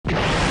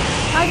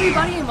Hi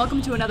everybody and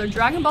welcome to another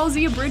Dragon Ball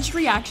Z Abridged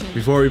reaction.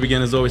 Before we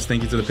begin, as always,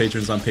 thank you to the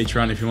patrons on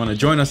Patreon. If you want to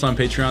join us on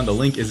Patreon, the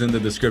link is in the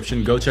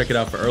description. Go check it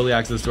out for early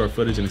access to our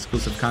footage and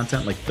exclusive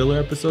content like filler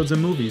episodes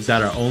and movies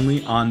that are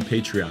only on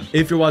Patreon.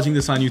 If you're watching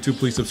this on YouTube,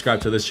 please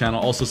subscribe to this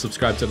channel. Also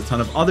subscribe to the ton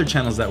of other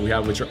channels that we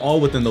have, which are all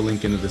within the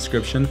link in the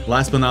description.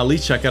 Last but not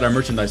least, check out our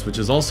merchandise, which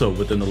is also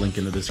within the link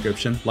in the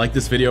description. Like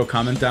this video,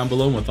 comment down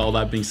below. And with all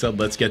that being said,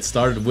 let's get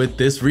started with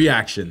this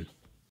reaction.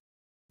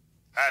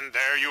 And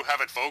there you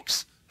have it,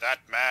 folks. That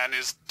man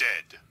is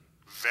dead.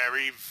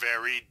 Very,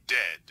 very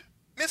dead.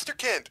 Mr.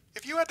 Kent,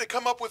 if you had to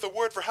come up with a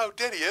word for how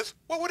dead he is,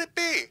 what would it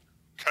be?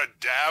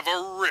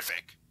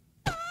 Cadaverific.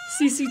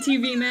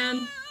 CCTV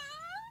man.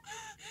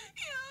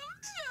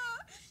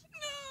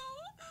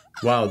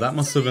 Wow, that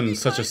must have been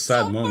such a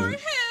sad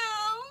moment.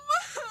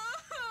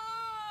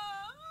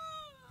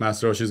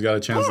 Master Roshi's got a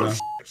chance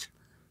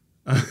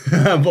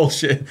now.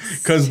 Bullshit.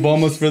 Cause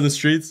Bulma's for the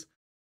streets.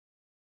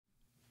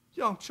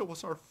 Yamcha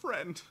was our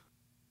friend.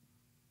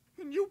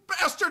 And you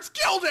bastards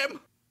killed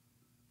him!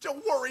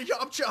 Don't worry,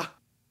 Yamcha.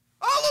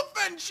 I'll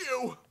avenge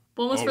you!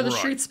 Bulma's for the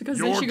streets because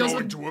then she goes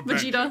with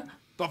Vegeta.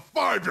 The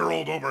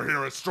 5-year-old over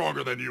here is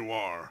stronger than you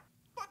are.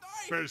 But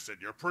Face it,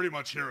 you're pretty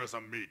much here as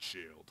a meat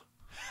shield.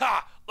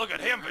 Ha! Look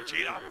at him,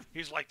 Vegeta.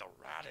 He's like the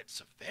Raditz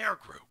of their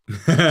group.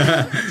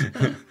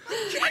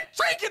 can't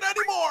take it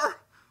anymore!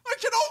 I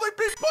can only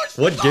be pushed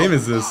What so game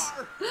is this?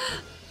 far.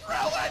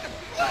 Krillin,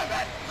 live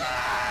it!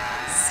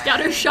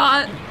 Scatter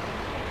shot.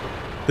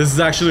 This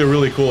is actually a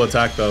really cool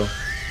attack though.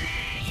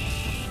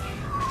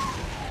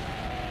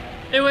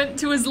 It went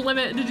to his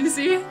limit, did you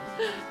see?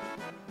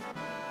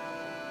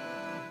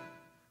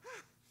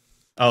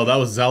 Oh, that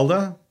was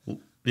Zelda?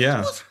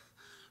 Yeah.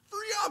 For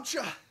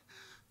Yamcha!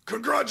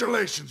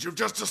 Congratulations, you've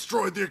just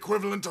destroyed the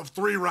equivalent of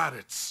 3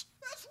 Raditz.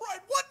 That's right,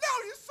 what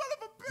now, you son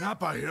of a bitch?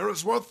 Nappa here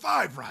is worth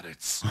 5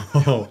 Raditz.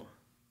 Oh,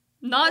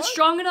 Not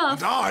strong enough.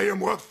 And I am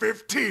worth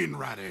 15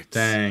 Raditz.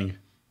 dang.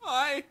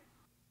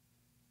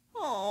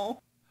 Oh.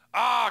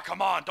 Ah,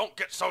 come on, don't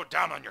get so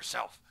down on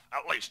yourself.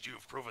 At least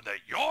you've proven that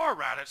your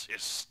Raditz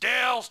is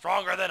still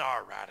stronger than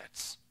our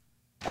Raditz.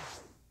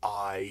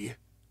 I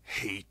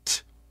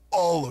hate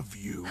all of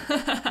you.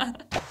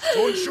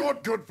 So in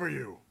short, good for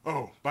you.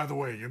 Oh, by the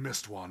way, you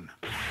missed one.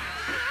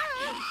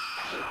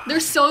 They're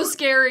so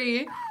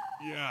scary.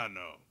 Yeah,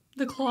 no.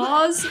 The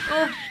claws.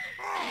 Oh,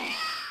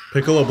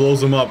 Piccolo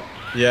blows him up.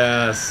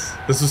 Yes.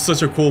 This was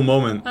such a cool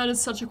moment. that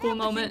is such a cool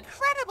moment.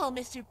 Incredible,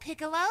 Mr.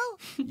 Piccolo.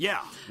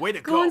 Yeah, way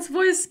to go. Gohan's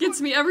voice gets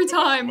me every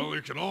time. Well,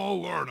 you can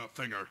all learn a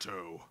thing or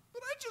two.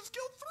 But I just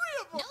killed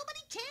 3 of them.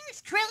 Nobody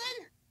cares,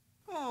 Krillin.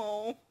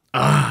 Oh.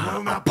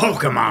 Well, now,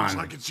 Pokemon. Looks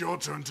like it's your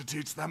turn to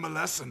teach them a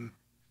lesson.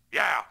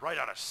 Yeah, right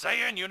out of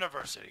Saiyan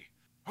University.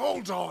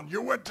 Hold on,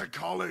 you went to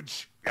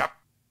college? Yep,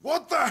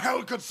 What the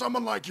hell could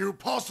someone like you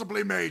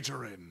possibly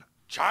major in?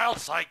 child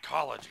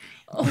psychology.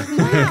 Oh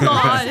my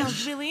gosh.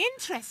 Sounds really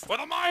interesting.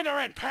 With a minor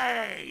in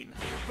pain.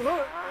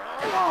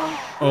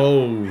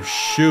 Oh,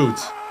 shoot.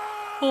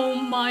 Oh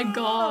my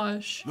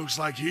gosh. Looks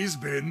like he's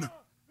been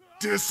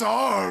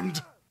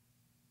disarmed.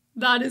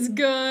 That is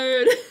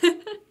good. I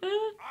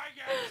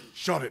get it.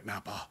 Shut it,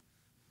 Nappa.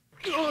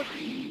 Oh,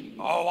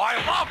 I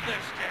love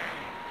this game.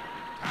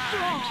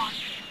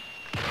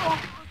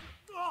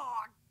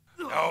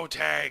 No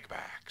tag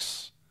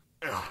backs.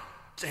 Ugh,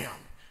 damn,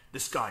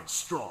 this guy is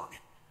strong.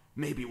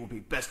 Maybe it would be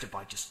best if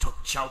I just took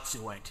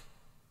CHIAOTZU and...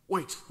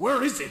 Wait,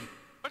 where is he?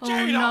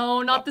 Vegeta,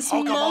 no, not the this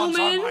Pokemon's on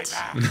my moment.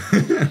 back.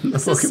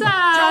 This is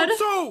sad.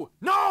 CHIAOTZU!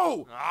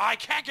 No! I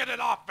can't get it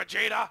off,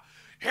 Vegeta.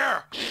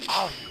 Here,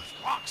 I'll use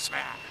Rock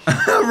Smash.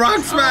 Rock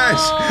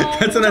Smash!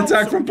 That's an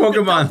attack from Get down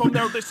Pokemon. from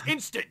there this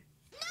instant!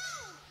 No!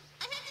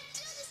 I had to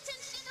do this to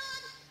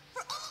Shinon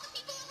for all the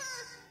people of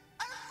Earth,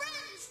 our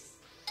friends,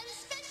 and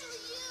especially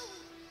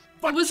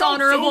you. It was CHIAOTZU!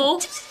 honorable.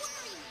 Don't worry.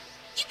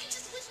 You can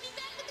just wish me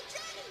back with the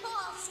Dragon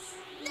Balls.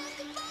 Now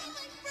goodbye,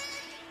 my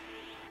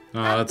friend.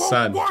 Oh, that's Won't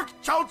sad. work,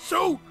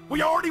 CHIAOTZU!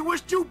 We already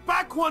wished you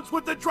back once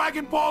with the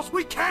Dragon Balls.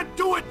 We can't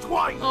do it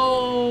twice!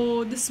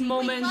 Oh, this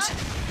moment.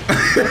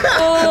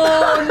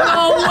 Oh,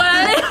 no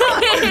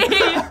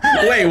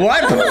way. Wait,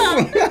 what?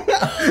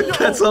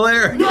 That's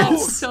hilarious.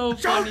 That's so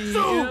funny.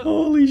 CHIAOTZU!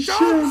 Holy shit.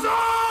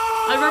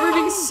 I remember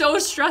being so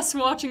stressed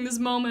watching this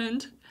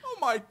moment. Oh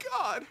my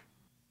god.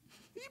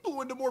 He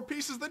blew into more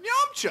pieces than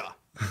Yamcha. Oh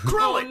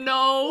Krillin!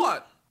 no.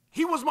 What?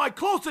 He was my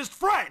closest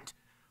friend!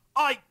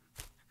 I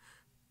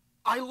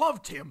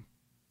loved him.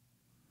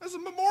 As a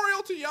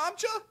memorial to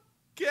Yamcha?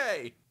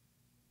 Gay.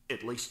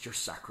 At least your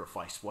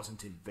sacrifice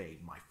wasn't in vain,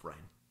 my friend.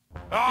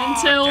 Oh,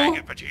 Until- dang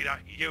it, Vegeta.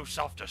 You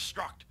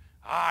self-destruct.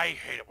 I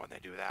hate it when they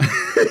do that.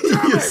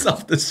 You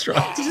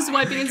self-destruct. He's just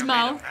wiping his You made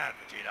him mouth. mad,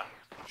 Vegeta.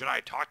 Should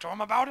I talk to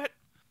him about it?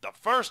 The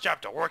first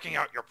step to working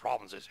out your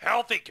problems is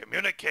healthy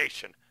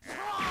communication.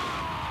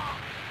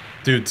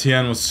 Dude,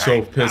 Tien was so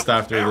Hey, pissed that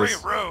was after very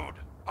this. rude.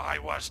 I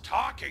was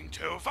talking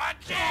to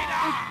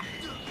Vegeta.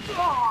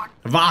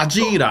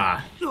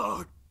 Vegeta!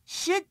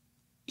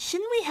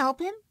 Shouldn't we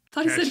help him?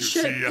 Thought he Can't said you see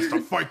he shit. has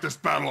to fight this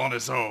battle on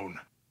his own?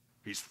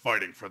 He's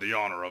fighting for the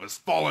honor of his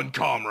fallen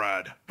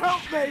comrade.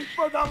 Help me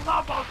for the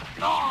love of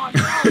God!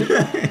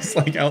 It's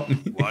like, help me.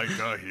 Like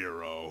a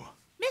hero.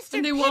 Mr.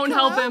 And they won't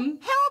help him.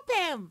 Help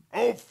him!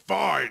 Oh,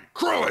 fine.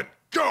 Krillin,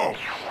 go!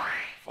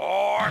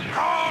 For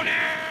Conan!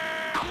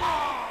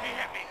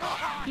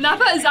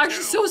 Nappa is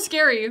actually so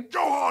scary.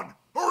 Gohan,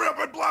 hurry up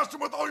and blast him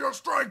with all your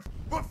strength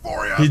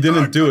before he has He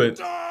didn't time do to it.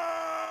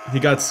 die! He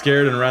got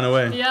scared and ran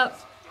away. Yep.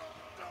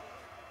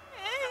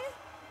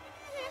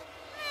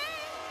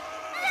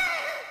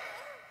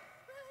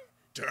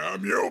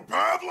 Damn you,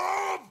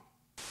 Pavlov!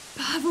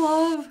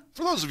 Pavlov.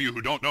 For those of you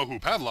who don't know who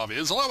Pavlov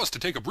is, allow us to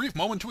take a brief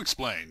moment to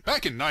explain.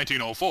 Back in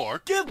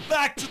 1904, Get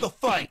back to the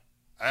fight!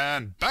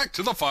 and back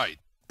to the fight.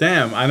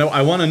 Damn, I know.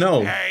 I want to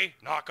know. Hey,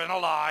 not gonna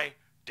lie.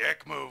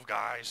 Dick move,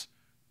 guys.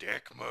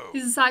 Dick move.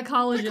 He's a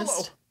Piccolo,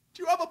 psychologist.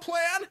 do you have a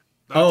plan?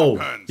 That Oh,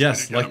 depends.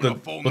 yes, Can you like get the him in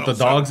a full with the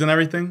Nelson? dogs and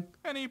everything.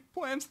 Any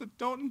plans that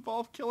don't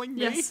involve killing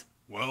me? Yes.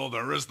 Well,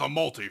 there is the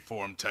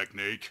multi-form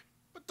technique.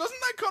 But doesn't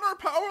that cut our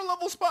power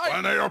levels by...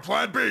 Plan A or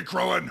Plan B,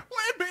 Krillin?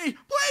 Plan B!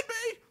 Plan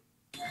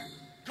B!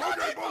 Kage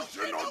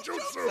no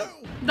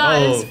Jutsu!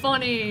 That is Oh.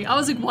 funny. I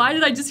was like, why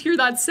did I just hear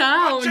that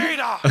sound?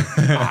 Vegeta!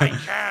 I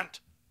can't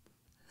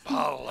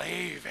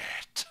believe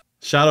it.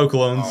 Shadow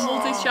clones.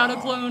 Multi-shadow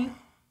clone.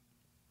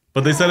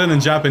 But they said it in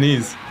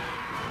Japanese.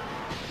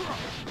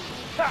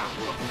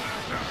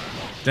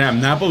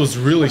 Damn, Nappa was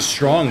really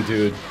strong,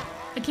 dude.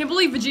 I can't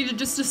believe Vegeta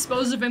just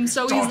disposed of him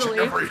so Dodging easily.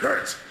 every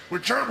hit! We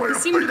can't wait He a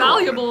seemed finger.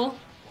 valuable. What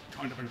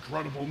kind of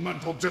incredible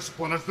mental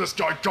discipline has this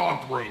guy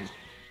gone through?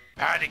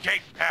 Patty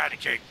cake,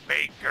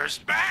 baker's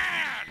man.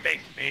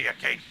 Bake me a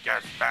cake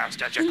as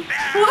fast as you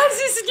can. Why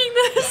is he singing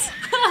this?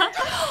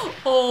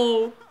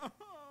 Oh.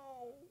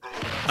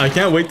 I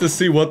can't wait to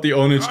see what the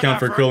ownage count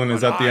for Krillin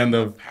is at the end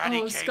of. Oh,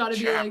 it's gotta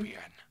be like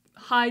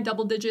high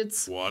double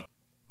digits. What?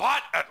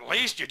 But at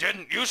least you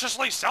didn't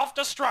uselessly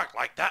self-destruct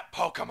like that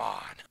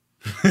Pokemon.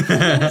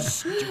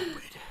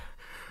 Stupid.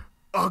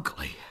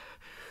 Ugly.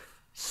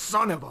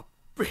 Son of a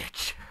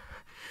bitch.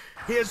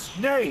 His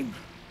name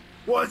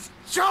was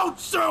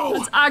Chiaotzu!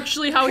 That's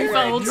actually how he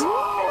felt. Yeah,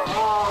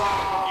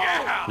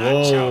 that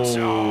Whoa. Chiaotzu.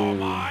 Oh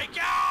my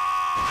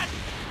god!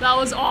 That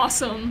was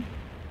awesome.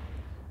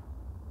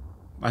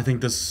 I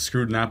think this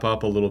screwed Nappa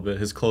up a little bit.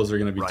 His clothes are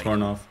gonna be Right.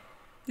 torn off.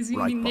 He's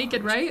gonna be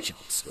naked, behind right?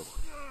 Chiaotzu.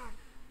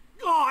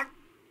 God!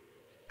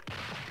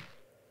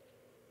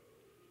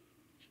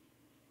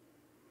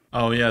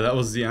 Oh yeah, that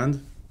was the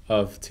end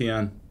of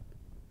TN.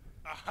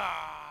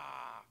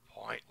 Aha,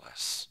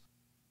 pointless.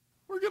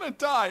 We're gonna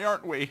die,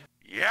 aren't we?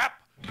 Yep.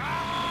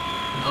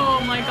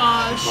 Oh my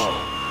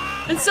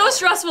gosh. It's so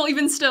stressful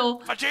even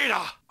still.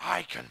 Vegeta,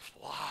 I can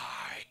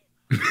fly.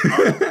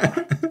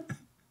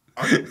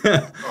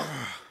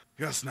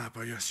 Yes,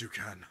 Nappa, yes you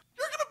can.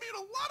 You're gonna be in a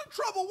lot of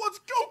trouble once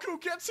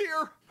Goku gets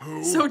here!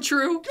 Who? So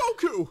true.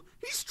 Goku!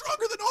 He's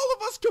stronger than all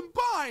of us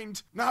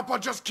combined! Nappa,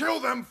 just kill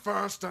them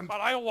first and...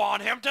 But I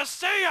want him to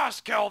see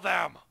us kill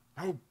them.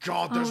 Oh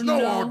god, there's Oh, no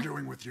no.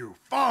 arguing with you.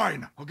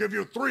 Fine, I'll give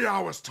you 3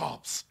 hours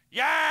tops.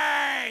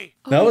 Yay!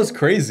 That was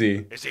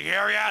crazy. Is he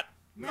here yet?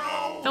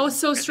 No! That was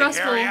so Is he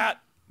stressful. here yet?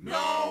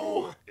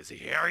 No! Is he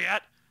here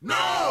yet?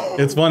 No!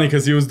 It's funny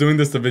because he was doing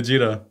this to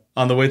Vegeta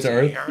on the way to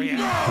Earth. Here yet?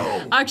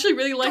 No! I actually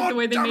really like the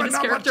way they God made damn his it,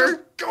 Nappa, character.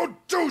 Just go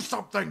do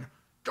something!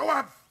 Go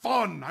have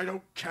fun! I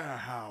don't care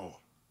how.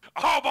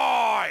 Oh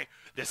boy!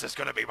 This is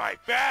gonna be my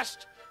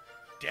best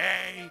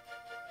day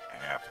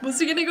ever. What's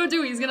he gonna go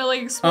do? He's gonna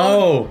like explode.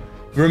 Oh,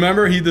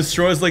 remember he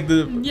destroys like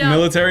the Yeah.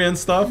 military and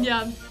stuff?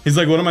 Yeah. He's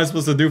like, what am I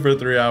supposed to do for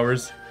 3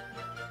 hours?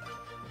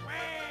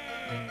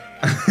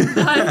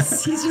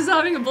 He's just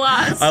having a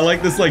blast. I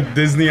like this like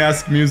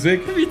Disney-esque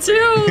music. Me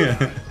too.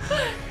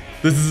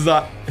 This is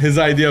his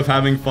idea of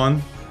having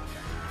fun.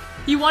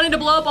 He wanted to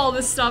blow up all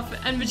this stuff,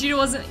 and Vegeta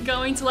wasn't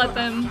going to let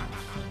them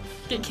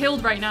get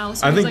killed right now.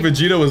 So I he think was like,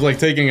 Vegeta was like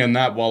taking a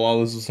nap while all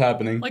this was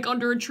happening. like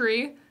under a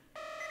tree.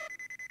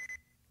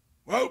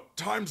 Well,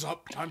 time's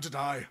up. Time to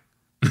die.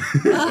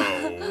 So,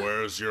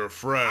 where's your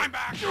friend? I'm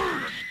back.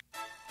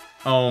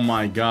 Oh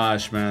my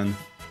gosh, man.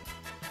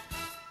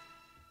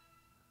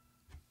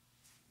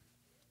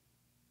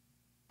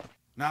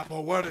 Nappa,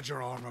 where did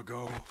your armor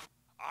go?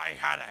 I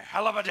had a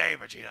hell of a day,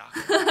 Vegeta.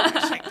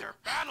 I sank their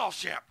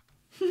battleship.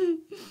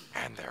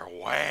 And their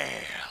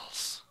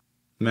whales.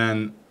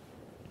 Man.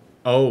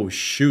 Oh,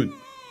 shoot.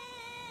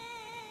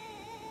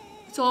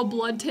 It's all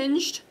blood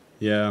tinged.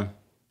 Yeah.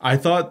 I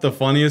thought the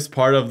funniest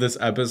part of this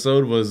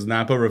episode was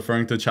Nappa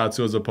referring to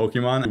Chiaotzu as a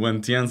Pokemon.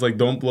 When Tien's like,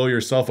 don't blow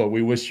yourself up,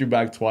 we wish you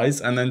back twice.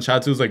 And then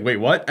Chiaotzu's like, wait,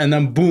 what? And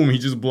then boom, he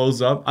just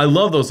blows up. I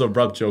love those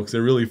abrupt jokes.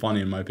 They're really funny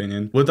in my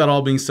opinion. With that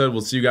all being said,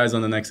 we'll see you guys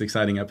on the next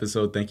exciting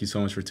episode. Thank you so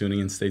much for tuning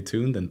in. Stay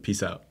tuned and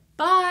peace out.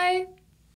 Bye.